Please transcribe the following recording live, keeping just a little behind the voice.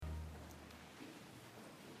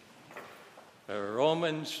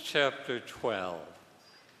Romans chapter 12,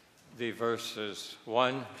 the verses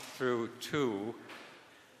 1 through 2,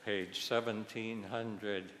 page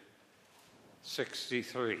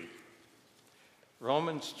 1763.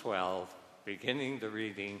 Romans 12, beginning the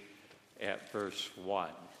reading at verse 1.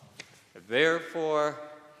 Therefore,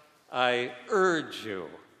 I urge you,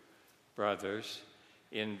 brothers,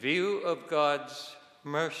 in view of God's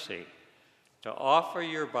mercy, to offer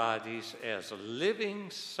your bodies as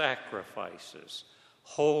living sacrifices,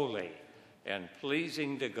 holy and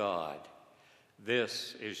pleasing to God.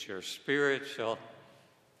 This is your spiritual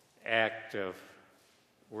act of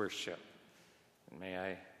worship. May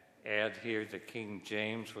I add here the King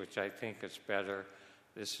James, which I think is better.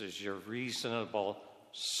 This is your reasonable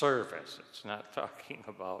service. It's not talking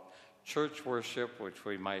about church worship, which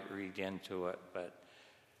we might read into it, but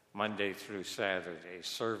Monday through Saturday,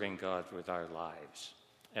 serving God with our lives.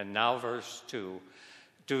 And now verse 2,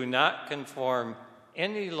 do not conform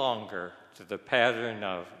any longer to the pattern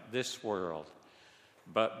of this world,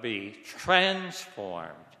 but be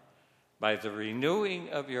transformed by the renewing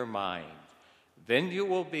of your mind. Then you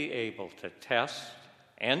will be able to test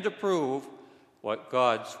and approve what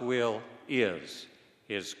God's will is,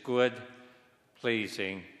 his good,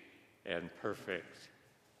 pleasing, and perfect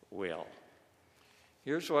will.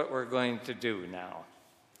 Here's what we're going to do now.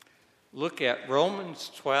 Look at Romans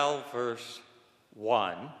 12, verse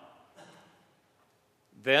 1,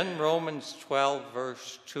 then Romans 12,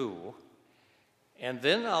 verse 2, and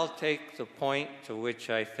then I'll take the point to which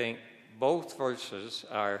I think both verses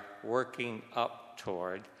are working up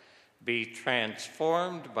toward. Be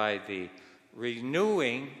transformed by the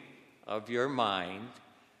renewing of your mind,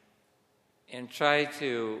 and try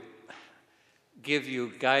to give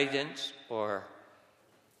you guidance or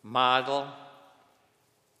model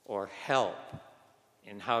or help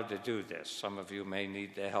in how to do this. Some of you may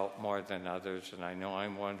need the help more than others, and I know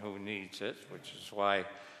I'm one who needs it, which is why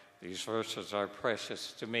these verses are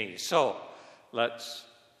precious to me. So let's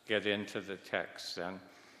get into the text then.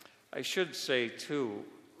 I should say, too,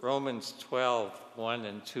 Romans 12, 1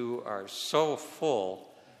 and 2 are so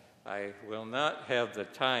full, I will not have the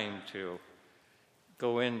time to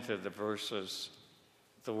go into the verses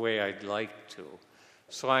the way I'd like to.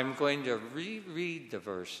 So I'm going to reread the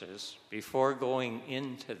verses before going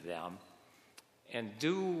into them and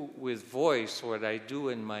do with voice what I do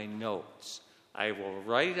in my notes. I will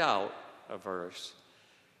write out a verse,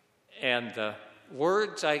 and the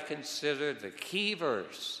words I consider the key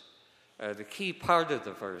verse, the key part of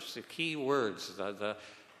the verse, the key words, the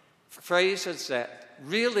phrases that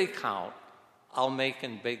really count, I'll make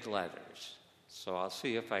in big letters. So I'll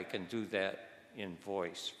see if I can do that in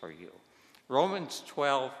voice for you. Romans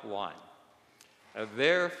 12:1.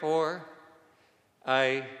 Therefore,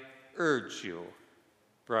 I urge you,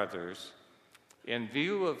 brothers, in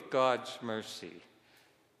view of God's mercy,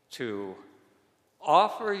 to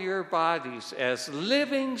offer your bodies as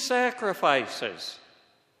living sacrifices,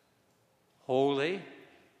 holy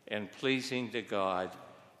and pleasing to God.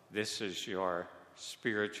 This is your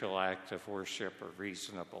spiritual act of worship or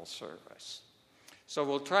reasonable service. So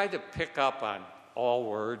we'll try to pick up on all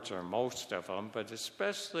words or most of them, but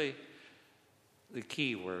especially the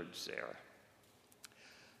key words there.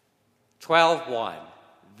 12:1,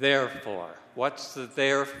 therefore. What's the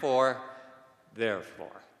therefore?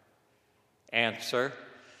 Therefore. Answer,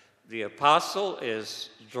 the apostle is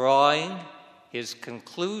drawing his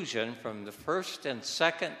conclusion from the first and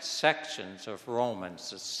second sections of Romans,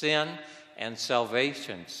 the sin and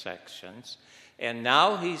salvation sections, and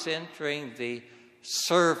now he's entering the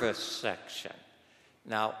service section.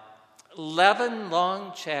 Now, 11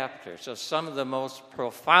 long chapters of some of the most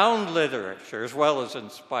profound literature, as well as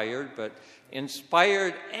inspired, but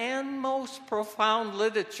inspired and most profound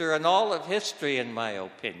literature in all of history, in my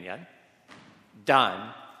opinion,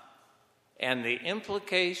 done, and the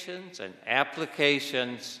implications and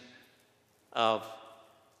applications of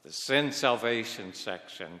the sin salvation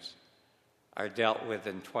sections are dealt with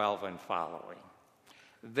in 12 and following.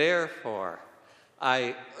 Therefore,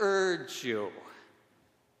 I urge you,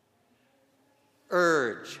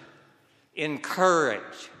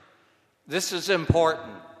 encourage. This is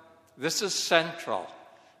important. This is central.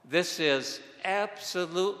 This is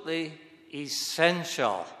absolutely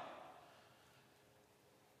essential.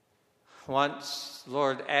 Once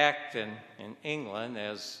Lord Acton in England,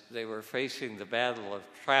 as they were facing the Battle of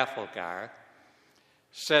Trafalgar,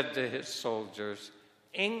 said to his soldiers,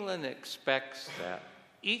 England expects that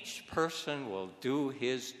each person will do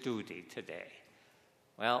his duty today.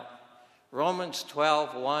 Well, Romans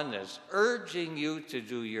 12:1 is urging you to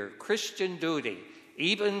do your Christian duty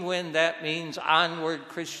even when that means onward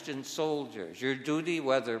Christian soldiers, your duty,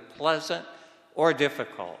 whether pleasant or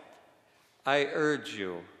difficult. I urge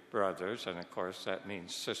you, brothers, and of course that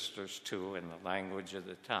means sisters too in the language of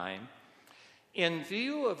the time, in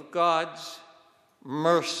view of God's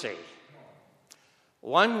mercy.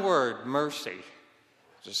 One word, mercy,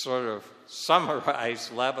 to sort of summarize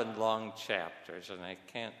 11 long chapters, and I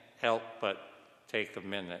can't help but take a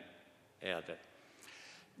minute at it.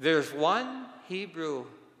 There's one Hebrew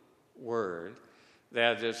word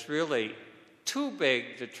that is really too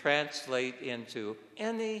big to translate into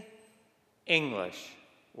any English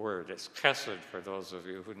word. It's chesed for those of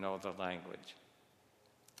you who know the language.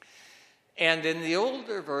 And in the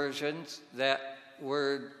older versions, that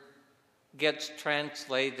word gets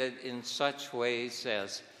translated in such ways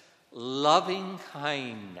as loving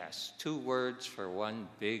kindness. 2 words for one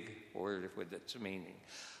big word with its meaning.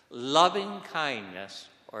 Loving kindness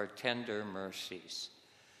or tender mercies.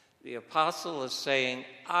 The apostle is saying,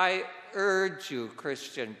 I urge you,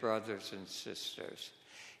 Christian brothers and sisters,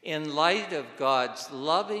 in light of God's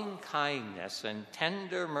loving kindness and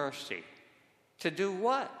tender mercy, to do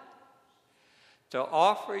what? To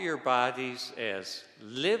offer your bodies as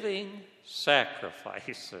living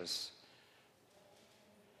sacrifices.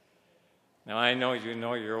 Now, I know you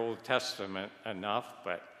know your Old Testament enough,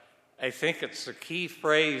 but I think it's the key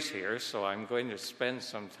phrase here, so I'm going to spend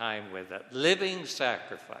some time with it. Living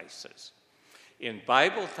sacrifices. In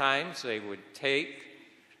Bible times, they would take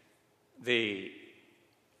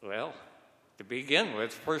to begin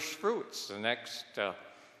with, first fruits, the next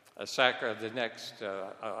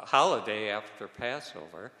holiday after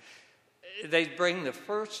Passover. They'd bring the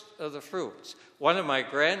first of the fruits. One of my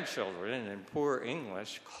grandchildren, in poor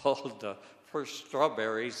English, called the first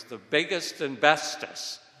strawberries the biggest and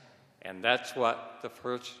bestest. And that's what the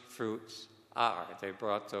first fruits are. They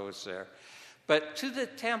brought those there. But to the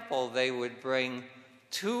temple, they would bring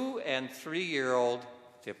 2- and 3-year-old,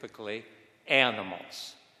 typically,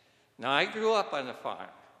 animals. Now, I grew up on a farm.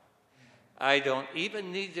 I don't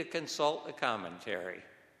even need to consult a commentary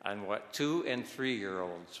on what 2- and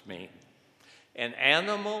 3-year-olds mean. An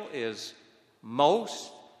animal is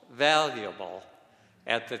most valuable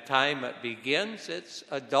at the time it begins its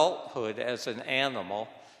adulthood as an animal,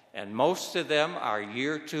 and most of them are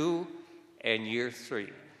year 2 and year 3.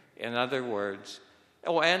 In other words,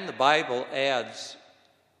 and the Bible adds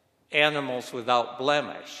animals without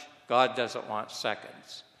blemish. God doesn't want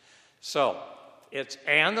seconds. So, it's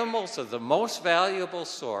animals of the most valuable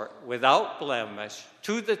sort, without blemish,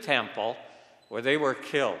 to the temple where they were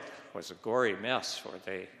killed. It was a gory mess where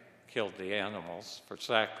they killed the animals for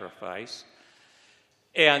sacrifice.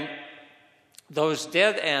 And those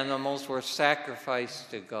dead animals were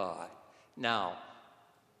sacrificed to God. Now,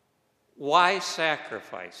 why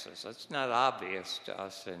sacrifices? That's not obvious to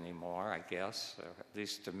us anymore, I guess, or at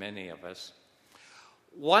least to many of us.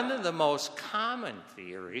 One of the most common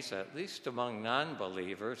theories, at least among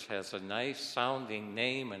non-believers, has a nice sounding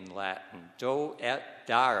name in Latin, do et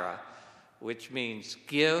dare, which means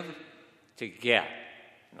give to get.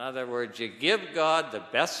 In other words, you give God the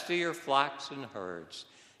best of your flocks and herds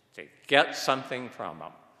to get something from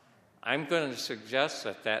them. I'm going to suggest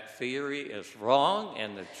that that theory is wrong,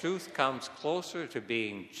 and the truth comes closer to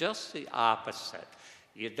being just the opposite.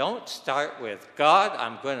 You don't start with, God,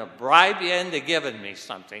 I'm going to bribe you into giving me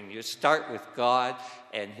something. You start with God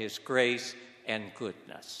and His grace and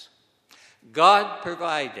goodness. God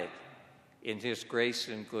provided, in His grace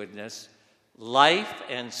and goodness, life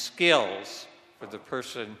and skills for the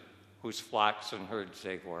person whose flocks and herds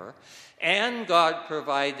they were. And God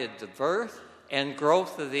provided the birth and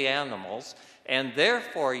growth of the animals, and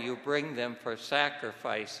therefore you bring them for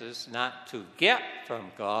sacrifices, not to get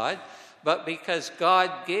from God, but because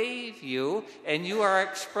God gave you, and you are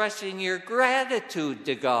expressing your gratitude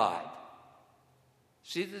to God.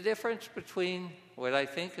 See the difference between what I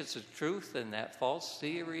think is the truth and that false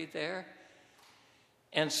theory there?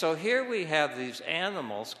 And so here we have these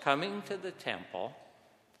animals coming to the temple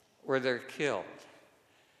where they're killed.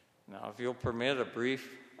 Now, if you'll permit a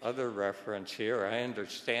brief other reference here, I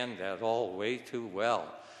understand that all way too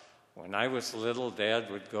well. When I was little,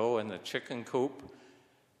 Dad would go in the chicken coop,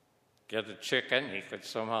 get a chicken. He could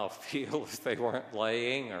somehow feel if they weren't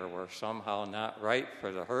laying or were somehow not right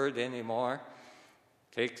for the herd anymore.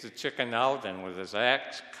 Take the chicken out and with his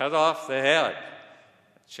axe cut off the head.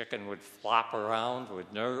 The chicken would flop around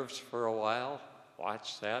with nerves for a while.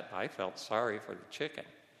 Watch that. I felt sorry for the chicken.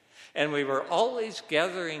 And we were always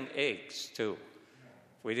gathering eggs, too.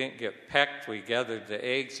 If we didn't get pecked, we gathered the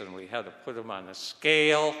eggs and we had to put them on a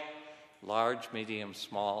scale. large, medium,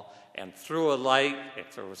 small, and threw a light.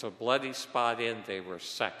 If there was a bloody spot in, they were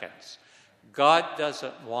seconds. God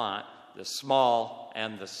doesn't want the small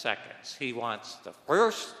and the seconds. He wants the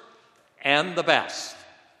first and the best.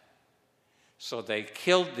 So they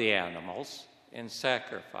killed the animals in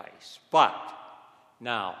sacrifice. But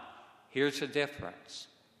now, here's the difference.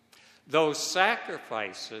 Those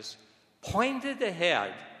sacrifices pointed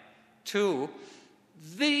ahead to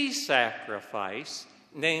the sacrifice,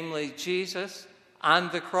 namely Jesus on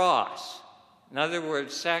the cross. In other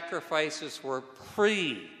words, sacrifices were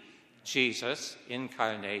pre-Jesus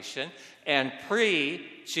incarnation and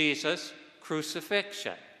pre-Jesus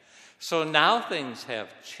crucifixion. So now things have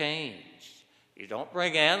changed. You don't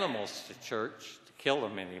bring animals to church to kill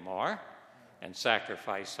them anymore and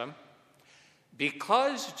sacrifice them.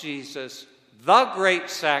 Because Jesus, the great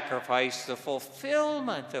sacrifice, the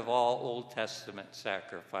fulfillment of all Old Testament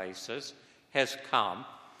sacrifices, has come,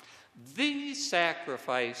 the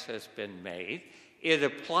sacrifice has been made. It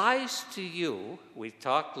applies to you. We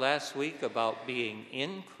talked last week about being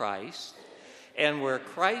in Christ, and where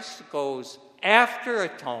Christ goes after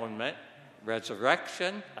atonement,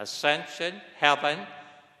 resurrection, ascension, heaven,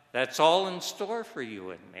 that's all in store for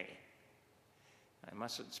you and me. I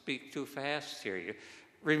mustn't speak too fast here. You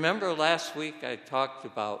remember last week I talked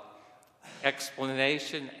about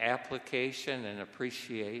explanation, application, and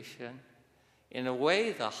appreciation? In a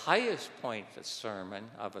way, the highest point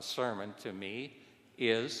of a sermon to me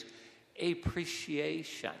is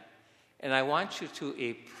appreciation. And I want you to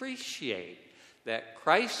appreciate that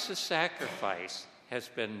Christ's sacrifice has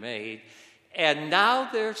been made, and now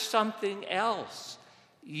there's something else.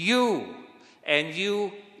 You and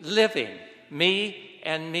you living, me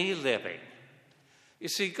and me living. You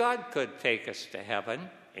see, God could take us to heaven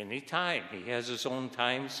anytime. He has his own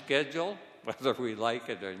time schedule, whether we like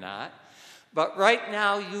it or not. But right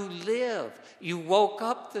now you live. You woke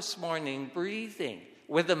up this morning breathing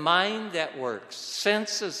with a mind that works,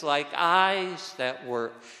 senses like eyes that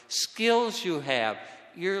work, skills you have.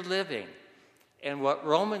 You're living. And what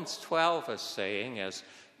Romans 12 is saying is,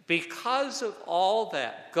 because of all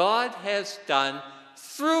that God has done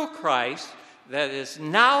through Christ that is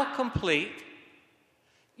now complete,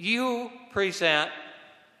 you present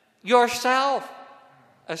yourself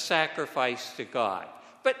a sacrifice to God.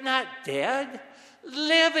 But not dead,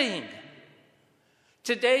 living.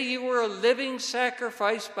 Today you were a living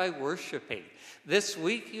sacrifice by worshiping. This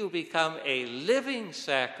week you become a living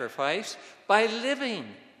sacrifice by living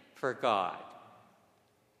for God.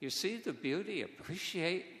 You see the beauty?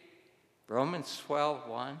 Appreciate Romans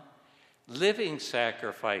 12:1. Living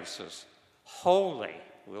sacrifices, holy.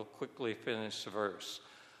 We'll quickly finish the verse.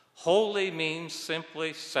 Holy means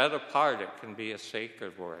simply set apart. It can be a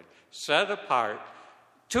sacred word. Set apart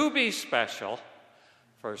to be special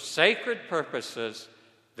for sacred purposes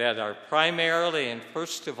that are primarily and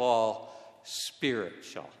first of all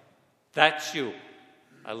spiritual. That's you.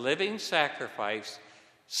 A living sacrifice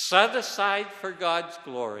set aside for God's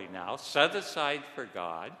glory now, set aside for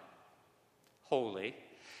God, holy,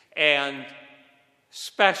 and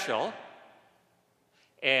special,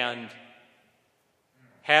 and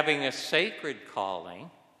having a sacred calling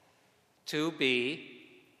to be,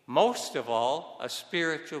 most of all, a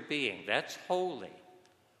spiritual being. That's holy.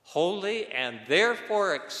 Holy and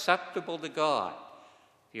therefore acceptable to God.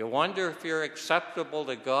 If you wonder if you're acceptable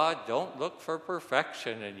to God, don't look for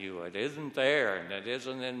perfection in you. It isn't there, and it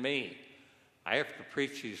isn't in me. I have to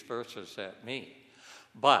preach these verses at me.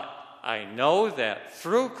 But I know that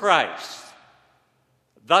through Christ,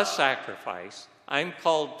 the sacrifice, I'm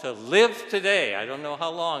called to live today. I don't know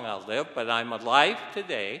how long I'll live, but I'm alive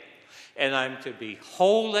today, and I'm to be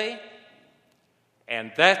holy,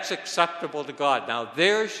 and that's acceptable to God. Now,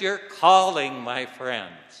 there's your calling, my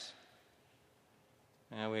friends.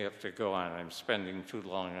 Now we have to go on. I'm spending too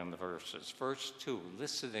long on the verses. Verse 2,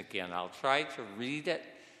 listen again. I'll try to read it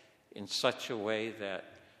in such a way that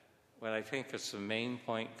what I think is the main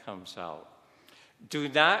point comes out. Do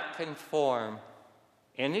not conform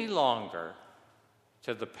any longer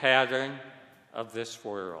to the pattern of this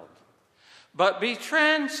world, but be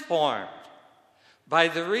transformed by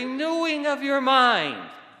the renewing of your mind.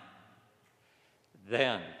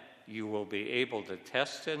 Then you will be able to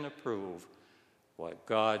test and approve what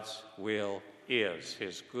God's will is,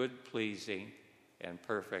 his good, pleasing, and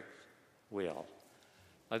perfect will.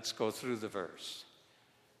 Let's go through the verse.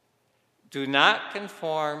 Do not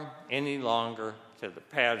conform any longer to the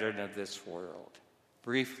pattern of this world.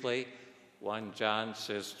 Briefly, 1 John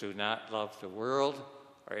says, do not love the world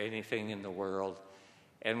or anything in the world.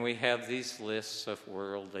 And we have these lists of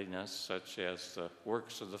worldliness, such as the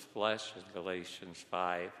works of the flesh in Galatians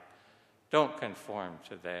 5, Don't conform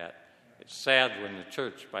to that. It's sad when the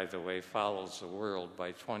church, by the way, follows the world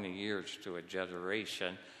by 20 years to a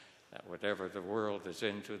generation. That whatever the world is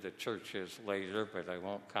into, the church is later, but I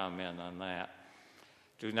won't comment on that.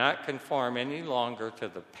 Do not conform any longer to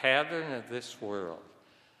the pattern of this world,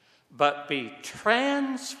 but be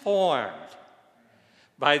transformed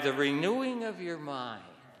by the renewing of your mind.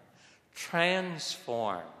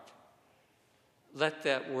 Transformed. Let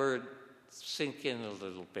that word sink in a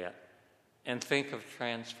little bit and think of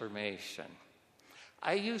transformation.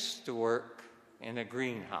 I used to work in a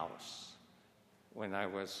greenhouse when I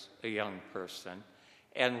was a young person,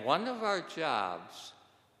 and one of our jobs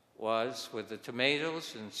was, with the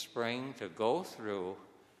tomatoes in spring, to go through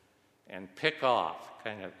and pick off,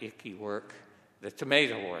 kind of icky work, the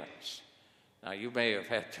tomato worms. Now, you may have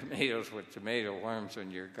had tomatoes with tomato worms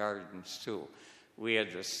in your gardens, too. We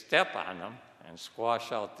had to step on them and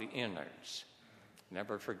squash out the innards.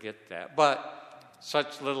 Never forget that. But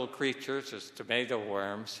such little creatures as tomato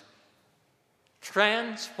worms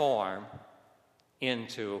transform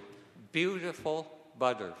into beautiful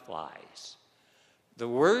butterflies. The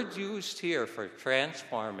word used here for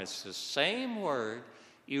transform is the same word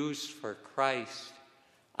used for Christ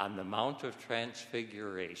on the Mount of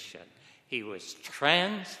Transfiguration. He was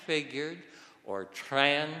transfigured or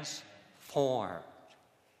transformed.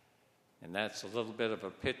 And that's a little bit of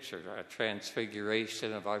a picture, a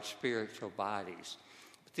transfiguration of our spiritual bodies.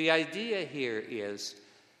 But the idea here is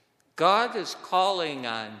God is calling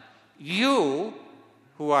on you,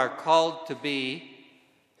 who are called to be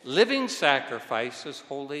living sacrifices,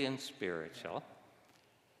 holy and spiritual.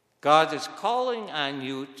 God is calling on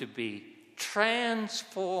you to be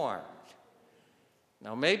transformed.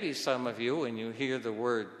 Now, maybe some of you, when you hear the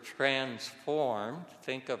word transformed,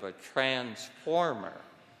 think of a transformer.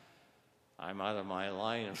 I'm out of my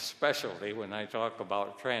line of specialty when I talk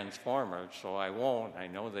about transformers, so I won't. I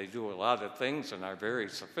know they do a lot of things and are very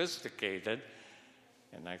sophisticated,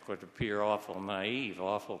 and I could appear awful naive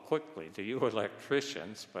awful quickly to you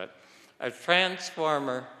electricians, but a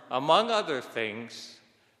transformer, among other things,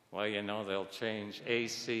 well, you know, they'll change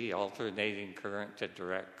AC, alternating current, to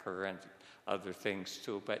direct current, other things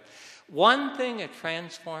too. But one thing a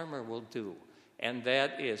transformer will do, and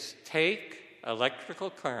that is take electrical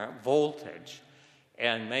current, voltage,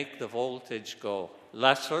 and make the voltage go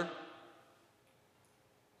lesser,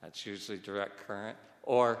 that's usually direct current,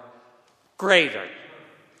 or greater.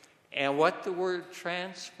 And what the word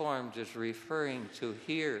transformed is referring to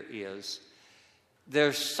here is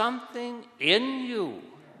there's something in you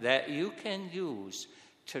that you can use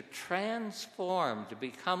to transform, to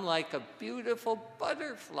become like a beautiful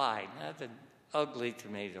butterfly, not an ugly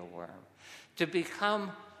tomato worm, to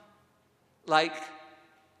become like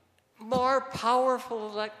more powerful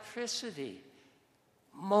electricity,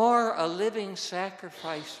 more a living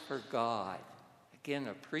sacrifice for God. Again,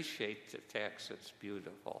 appreciate the text, it's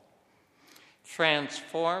beautiful.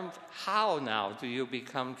 Transformed, how now do you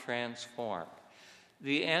become transformed?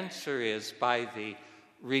 The answer is by the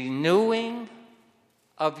renewing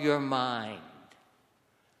of your mind.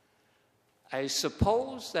 I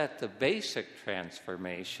suppose that the basic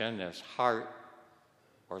transformation is heart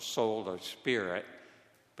or soul or spirit,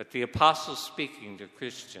 but the apostle's speaking to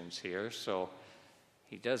Christians here, so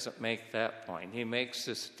he doesn't make that point. He makes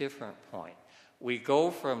this different point. We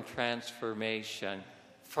go from transformation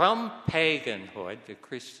from paganhood to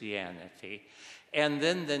Christianity, and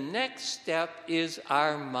then the next step is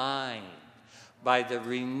our mind. By the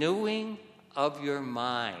renewing of your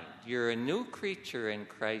mind. You're a new creature in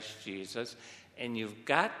Christ Jesus, and you've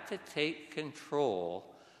got to take control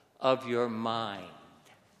of your mind.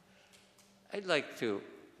 I'd like to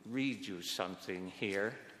read you something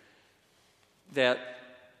here that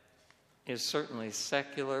is certainly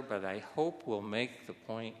secular, but I hope will make the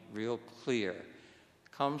point real clear.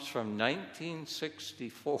 It comes from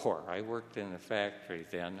 1964. I worked in a factory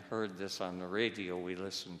then, heard this on the radio we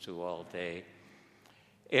listened to all day.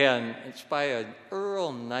 And it's by an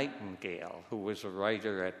Earl Nightingale, who was a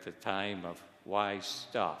writer at the time of Wise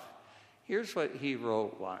Stuff. Here's what he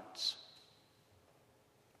wrote once.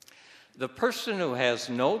 The person who has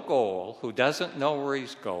no goal, who doesn't know where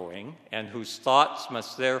he's going, and whose thoughts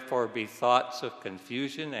must therefore be thoughts of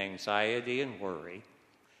confusion, anxiety, and worry,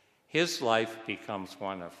 his life becomes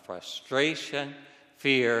one of frustration,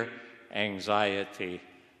 fear, anxiety,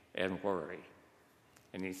 and worry.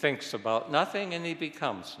 And he thinks about nothing, and he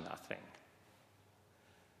becomes nothing.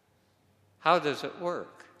 How does it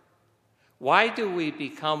work? Why do we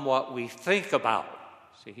become what we think about?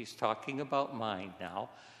 See, he's talking about mind now.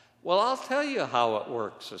 Well, I'll tell you how it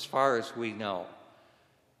works as far as we know.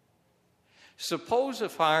 Suppose a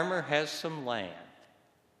farmer has some land,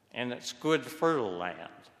 and it's good, fertile land.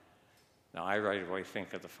 Now, I right away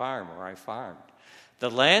think of the farm where I farmed.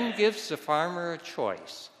 The land gives the farmer a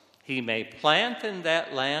choice. He may plant in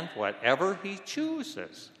that land whatever he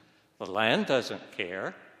chooses. The land doesn't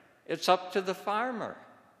care. It's up to the farmer.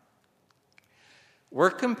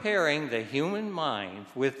 We're comparing the human mind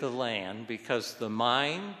with the land because the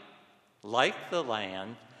mind, like the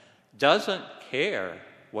land, doesn't care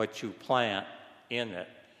what you plant in it.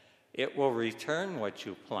 It will return what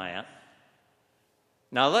you plant.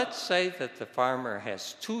 Now let's say that the farmer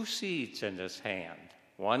has 2 seeds in his hand.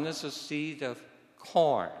 One is a seed of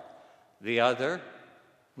corn, the other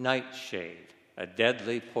nightshade, a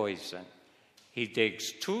deadly poison. He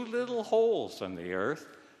digs 2 little holes in the earth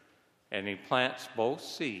and he plants both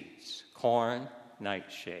seeds, corn,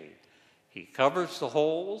 nightshade. He covers the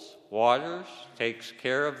holes, waters, takes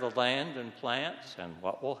care of the land and plants, and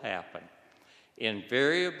what will happen?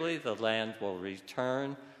 Invariably, the land will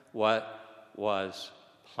return what was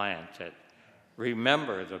planted.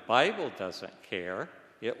 Remember, the Bible doesn't care.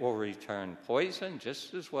 It will return poison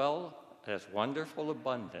just as well as wonderful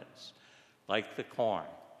abundance, like the corn.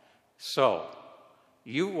 So,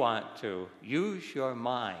 you want to use your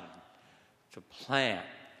mind to plant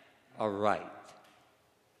aright.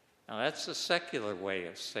 Now, that's the secular way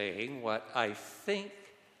of saying what I think.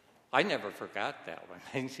 I never forgot that one.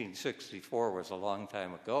 1964 was a long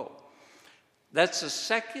time ago. That's a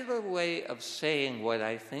secular way of saying what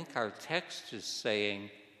I think our text is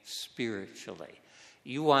saying spiritually.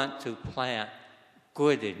 You want to plant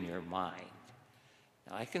good in your mind.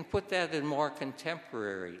 Now, I can put that in more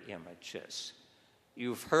contemporary images.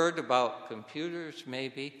 You've heard about computers,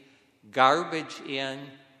 maybe. Garbage in,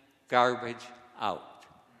 garbage out.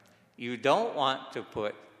 You don't want to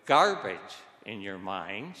put garbage in your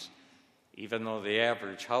minds, even though the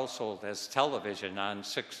average household has television on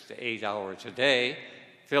 6 to 8 hours a day,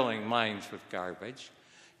 filling minds with garbage.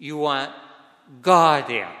 You want God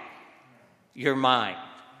in your mind.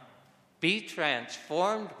 Be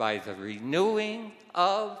transformed by the renewing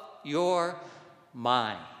of your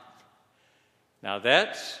mind. Now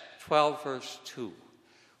that's 12 verse 2.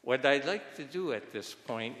 What I'd like to do at this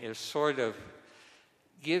point is sort of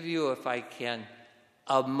give you, if I can,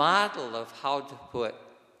 a model of how to put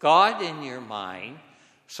God in your mind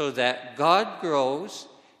so that God grows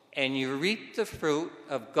and you reap the fruit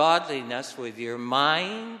of godliness with your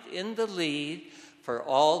mind in the lead for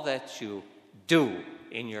all that you do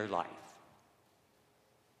in your life.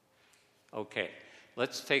 Okay,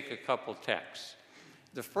 let's take a couple texts.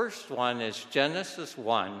 The first one is Genesis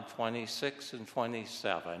 1, 26 and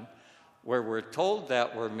 27, where we're told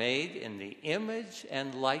that we're made in the image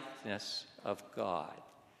and likeness of God.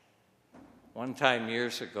 One time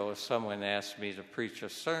years ago, someone asked me to preach a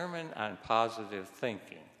sermon on positive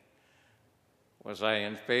thinking. Was I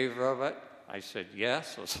in favor of it? I said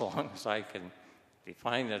yes, as long as I can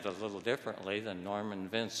define it a little differently than Norman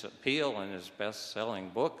Vincent Peale in his best-selling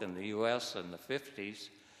book in the U.S. in the 50s,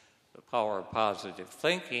 The Power of Positive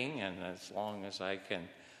Thinking, and as long as I can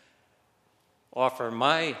offer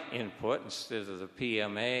my input instead of the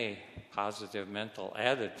PMA, Positive Mental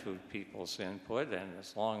Attitude people's input, and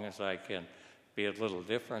as long as I can be a little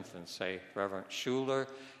different than, say, Reverend Schuller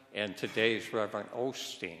and today's Reverend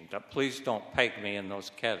Osteen. But please don't peg me in those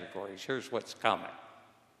categories. Here's what's coming.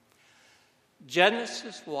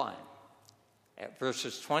 Genesis 1, at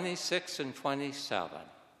verses 26 and 27,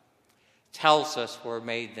 tells us we're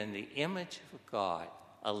made in the image of God,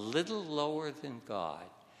 a little lower than God.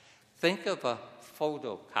 Think of a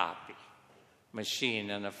photocopy machine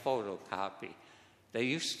and a photocopy. They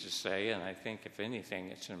used to say, and I think if anything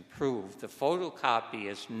it's improved, the photocopy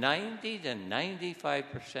is 90 to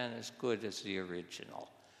 95% as good as the original.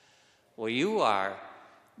 Well, you are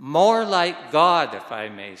more like God, if I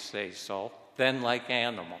may say so, than like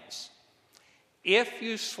animals. If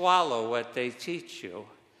you swallow what they teach you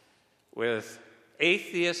with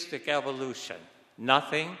atheistic evolution,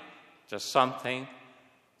 nothing to something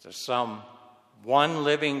to some one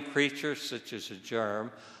living creature such as a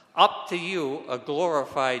germ, up to you, a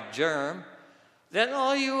glorified germ, then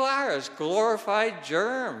all you are is glorified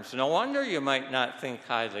germs. No wonder you might not think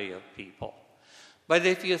highly of people. But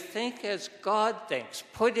if you think as God thinks,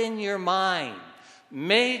 put in your mind,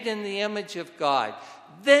 made in the image of God,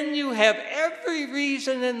 then you have every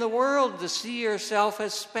reason in the world to see yourself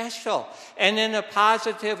as special and in a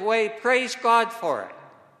positive way. Praise God for it.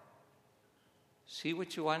 See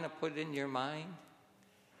what you want to put in your mind?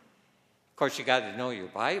 Of course, you got to know your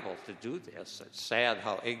Bible to do this. It's sad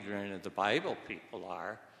how ignorant of the Bible people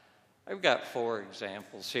are. I've got 4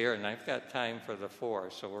 examples here, and I've got time for the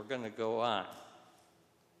 4, so we're going to go on.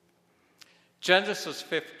 Genesis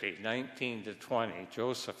 50, 19 to 20.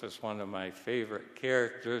 Joseph is one of my favorite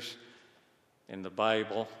characters in the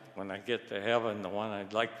Bible. When I get to heaven, the one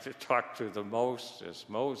I'd like to talk to the most is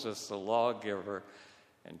Moses, the lawgiver,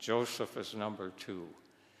 and Joseph is number 2.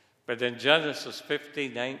 But in Genesis 50,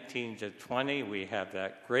 19 to 20, we have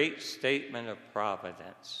that great statement of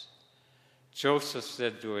providence. Joseph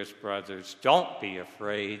said to his brothers, "Don't be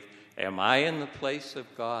afraid. Am I in the place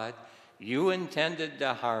of God? You intended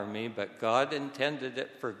to harm me, but God intended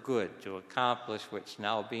it for good to accomplish what's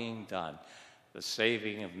now being done, the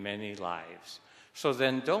saving of many lives. So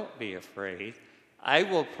then don't be afraid. I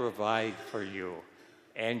will provide for you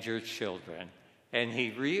and your children." And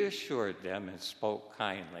he reassured them and spoke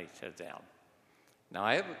kindly to them. Now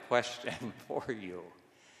I have a question for you.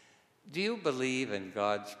 Do you believe in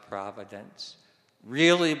God's providence?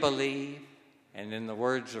 Really believe? And in the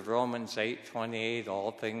words of Romans 8:28,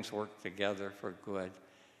 all things work together for good.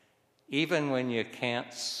 Even when you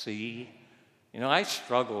can't see. You know, I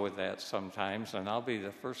struggle with that sometimes, and I'll be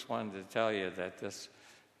the first one to tell you that this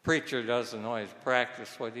preacher doesn't always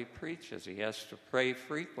practice what he preaches. He has to pray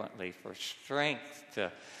frequently for strength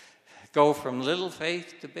to go from little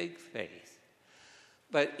faith to big faith.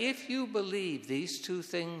 But if you believe these 2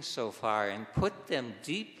 things so far and put them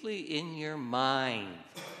deeply in your mind,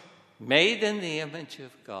 made in the image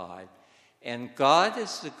of God, and God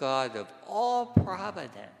is the God of all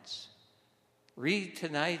providence. Read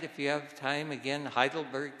tonight, if you have time, again,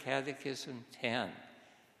 Heidelberg Catechism 10.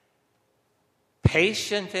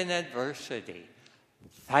 Patient in adversity,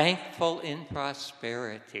 thankful in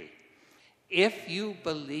prosperity. If you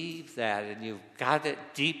believe that and you've got it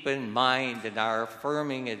deep in mind and are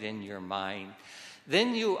affirming it in your mind,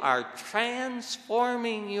 then you are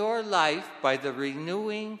transforming your life by the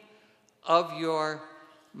renewing of your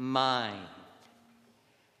mind.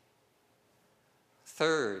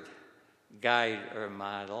 3rd guide or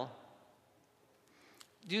model.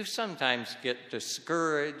 Do you sometimes get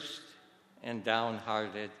discouraged and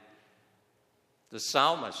downhearted? The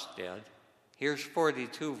psalmist did. Here's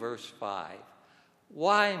 42, verse 5.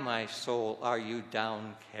 "Why, my soul, are you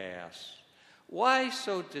downcast? Why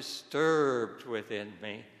so disturbed within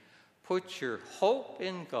me? Put your hope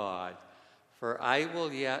in God, for I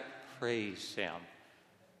will yet praise him,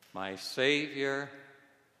 my Savior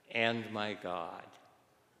and my God."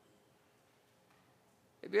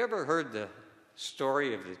 Have you ever heard the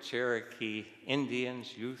story of the Cherokee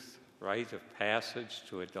Indians' youth rite of passage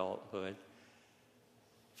to adulthood?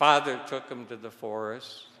 Father took him to the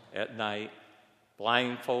forest at night,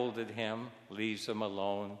 blindfolded him, leaves him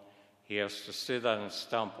alone. He has to sit on a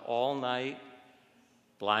stump all night,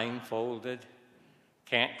 blindfolded,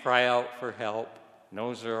 can't cry out for help,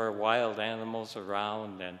 knows there are wild animals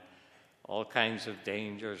around and all kinds of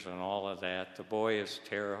dangers and all of that. The boy is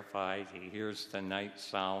terrified. He hears the night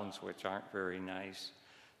sounds, which aren't very nice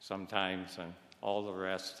sometimes, and all the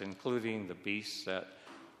rest, including the beasts that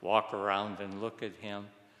walk around and look at him,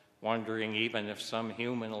 wondering even if some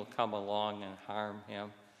human will come along and harm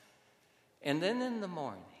him. And then in the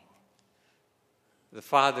morning, the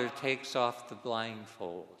father takes off the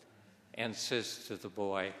blindfold and says to the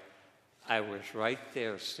boy, "I was right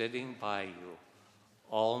there sitting by you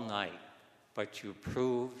all night, but you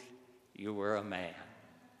proved you were a man."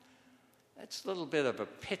 That's a little bit of a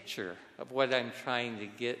picture of what I'm trying to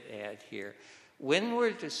get at here. When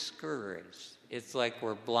we're discouraged, it's like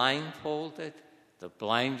we're blindfolded, the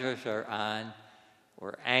blinders are on,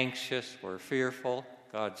 we're anxious, we're fearful.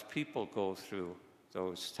 God's people go through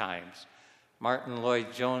those times. Martin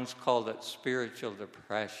Lloyd-Jones called it spiritual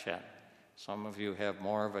depression. Some of you have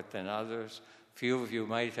more of it than others. Few of you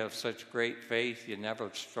might have such great faith you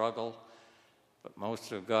never struggle, but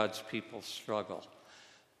most of God's people struggle.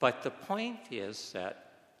 But the point is that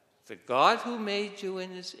the God who made you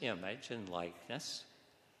in his image and likeness,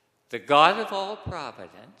 the God of all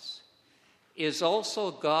providence, is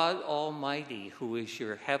also God Almighty, who is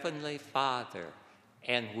your heavenly Father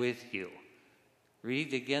and with you.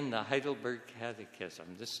 Read again the Heidelberg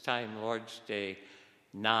Catechism, this time Lord's Day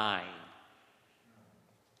 9,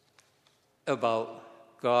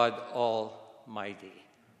 about God Almighty.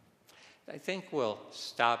 I think we'll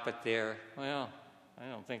stop it there. Well, I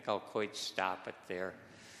don't think I'll quite stop it there.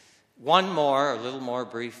 One more, a little more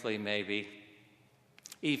briefly maybe.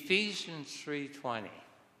 Ephesians 3:20.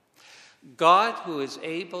 God, who is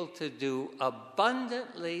able to do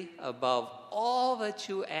abundantly above all that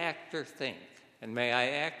you act or think. And may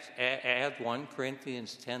I add 1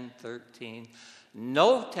 Corinthians 10:13.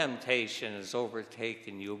 No temptation has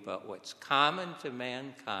overtaken you but what's common to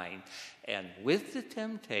mankind. And with the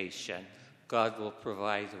temptation, God will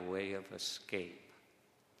provide a way of escape.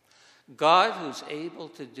 God, who's able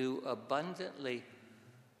to do abundantly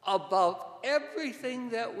above everything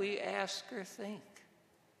that we ask or think.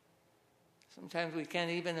 Sometimes we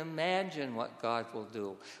can't even imagine what God will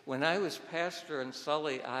do. When I was pastor in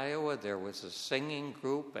Sully, Iowa, there was a singing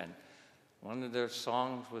group, and one of their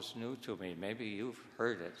songs was new to me. Maybe you've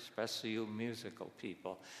heard it, especially you musical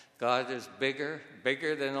people. God is bigger,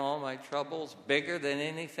 bigger than all my troubles, bigger than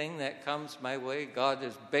anything that comes my way. God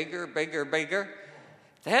is bigger, bigger, bigger.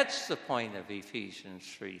 That's the point of Ephesians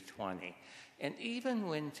 3:20. And even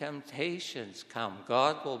when temptations come,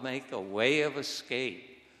 God will make a way of escape.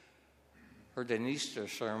 Heard an Easter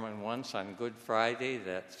sermon once on Good Friday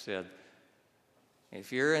that said,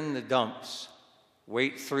 if you're in the dumps,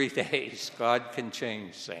 wait 3 days. God can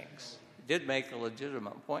change things. It did make a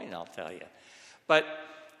legitimate point, I'll tell you. But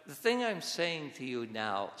the thing I'm saying to you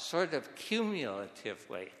now, sort of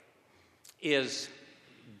cumulatively, is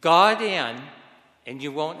God in, and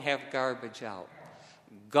you won't have garbage out.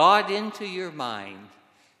 God into your mind,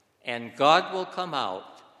 and God will come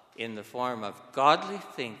out in the form of godly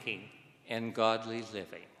thinking and godly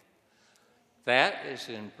living. That is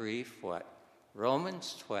in brief what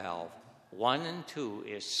Romans 12, 1 and 2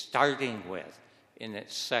 is starting with in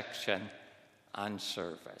its section on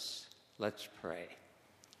service. Let's pray.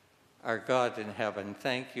 Our God in heaven,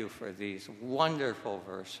 thank you for these wonderful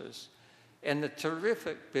verses and the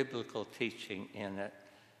terrific biblical teaching in it.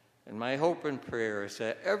 And my hope and prayer is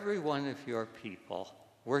that every one of your people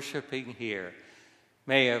worshiping here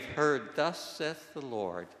may have heard, thus saith the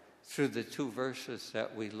Lord, through the 2 verses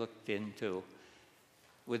that we looked into,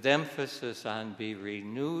 with emphasis on be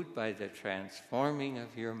renewed by the transforming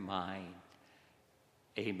of your mind.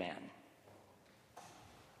 Amen.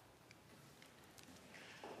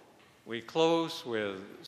 We close with